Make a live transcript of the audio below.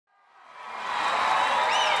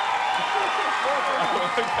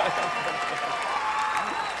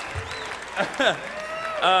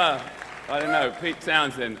I don't know, Pete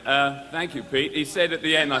Townsend. Thank you, Pete. He said at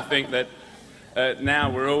the end, I think, that now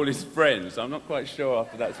we're all his friends. I'm not quite sure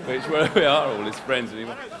after that speech whether we are all his friends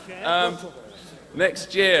anymore.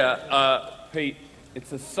 Next year, Pete,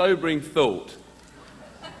 it's a sobering thought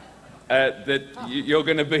that you're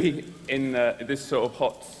going to be in this sort of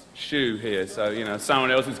hot shoe here, so, you know,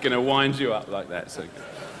 someone else is going to wind you up like that. So.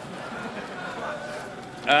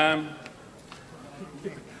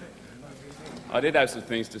 I did have some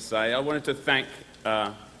things to say. I wanted to thank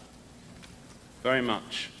very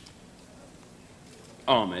much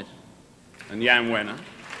Ahmed and Jan Wenner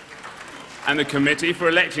and the committee for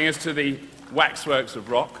electing us to the Waxworks of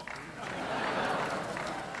Rock.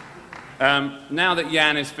 Now that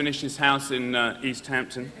Jan has finished his house in East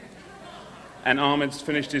Hampton and Ahmed's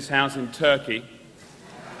finished his house in Turkey,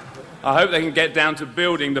 I hope they can get down to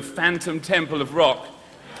building the Phantom Temple of Rock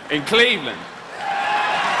in Cleveland.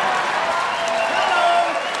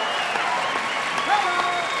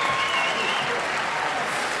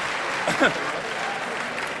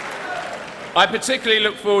 I particularly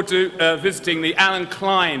look forward to visiting the Alan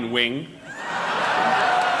Klein wing,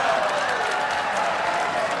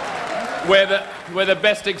 where the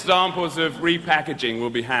best examples of repackaging will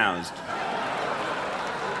be housed.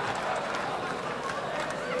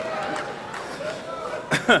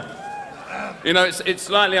 You know, it's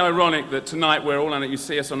slightly ironic that tonight we're all on it. You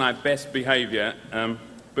see us on our best behaviour,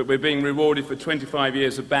 but we're being rewarded for 25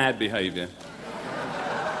 years of bad behaviour.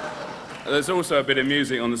 There's also a bit of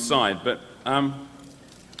music on the side, but I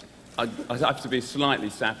have to be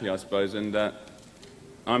slightly sappy, I suppose, and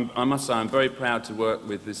I must say I'm very proud to work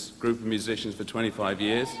with this group of musicians for 25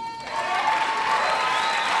 years.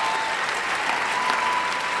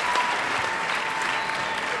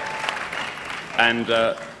 And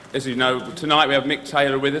as you know, tonight we have Mick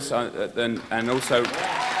Taylor with us, and also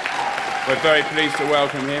we're very pleased to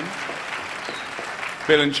welcome him.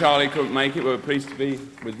 Bill and Charlie couldn't make it, but we're pleased to be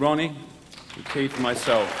with Ronnie, with Keith and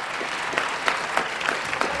myself.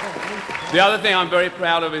 The other thing I'm very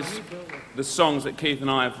proud of is the songs that Keith and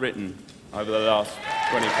I have written over the last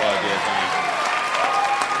 25 years.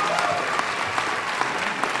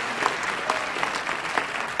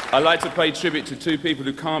 I'd like to pay tribute to two people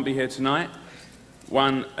who can't be here tonight.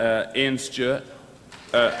 One, Ian Stewart,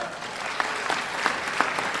 a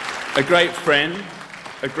great friend,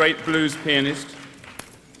 a great blues pianist,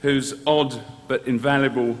 whose odd but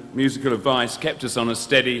invaluable musical advice kept us on a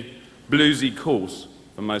steady bluesy course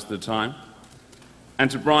for most of the time. And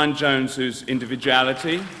to Brian Jones, whose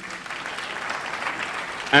individuality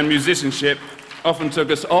and musicianship often took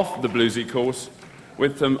us off the bluesy course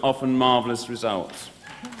with some often marvellous results.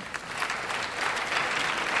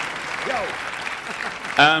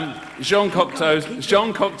 Jean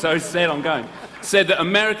Cocteau said that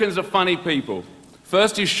Americans are funny people.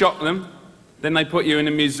 First you shock them, then they put you in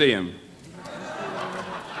a museum.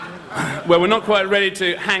 Well, we're not quite ready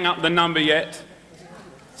to hang up the number yet.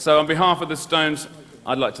 So on behalf of the Stones,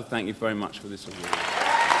 I'd like to thank you very much for this award.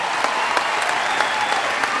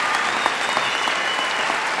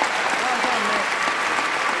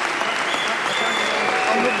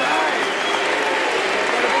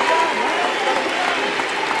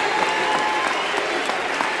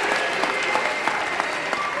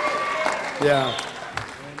 Yeah,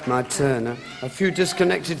 my turn. Huh? A few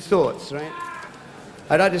disconnected thoughts, right?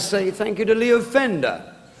 I'd like to say thank you to Leo Fender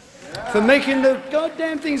for making the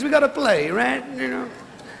goddamn things we gotta play, right? You know,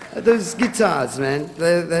 those guitars, man.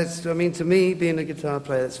 That's, I mean, to me, being a guitar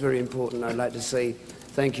player, that's very important. I'd like to say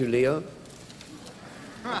thank you, Leo.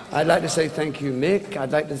 I'd like to say thank you, Mick.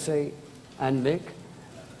 I'd like to say, and Mick,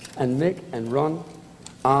 and Ron,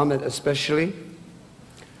 Ahmed especially,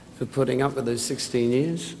 for putting up with those 16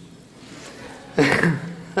 years.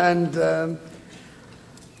 And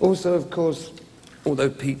also, of course, although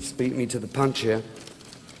Pete's beat me to the punch here,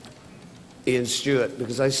 Ian Stewart,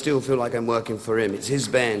 because I still feel like I'm working for him. It's his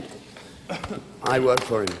band. I work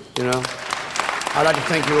for him, you know? I'd like to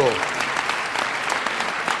thank you all.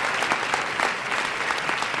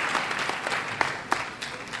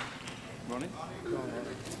 Ronnie?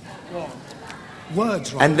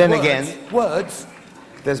 Words, right? And then words. again, Words?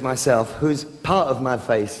 there's myself, who's part of my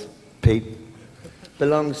face, Pete,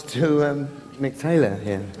 belongs to Mick Taylor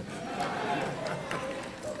here.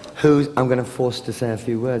 Who I'm going to force to say a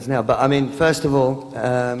few words now. But I mean, first of all,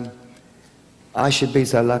 I should be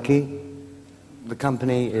so lucky. The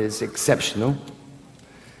company is exceptional.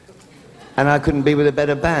 And I couldn't be with a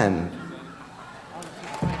better band.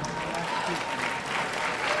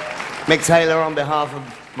 Mick Taylor on behalf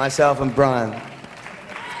of myself and Brian.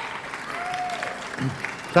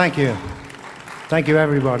 Thank you. Thank you,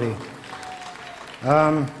 everybody.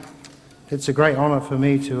 It's a great honor for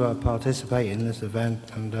me to participate in this event.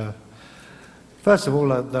 And first of all,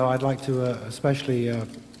 though, I'd like to especially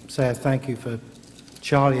say a thank you for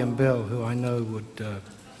Charlie and Bill, who I know would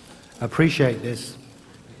appreciate this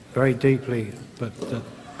very deeply, but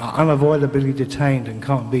are unavoidably detained and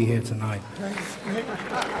can't be here tonight.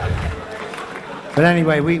 But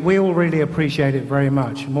anyway, we all really appreciate it very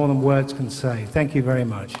much, more than words can say. Thank you very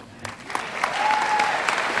much.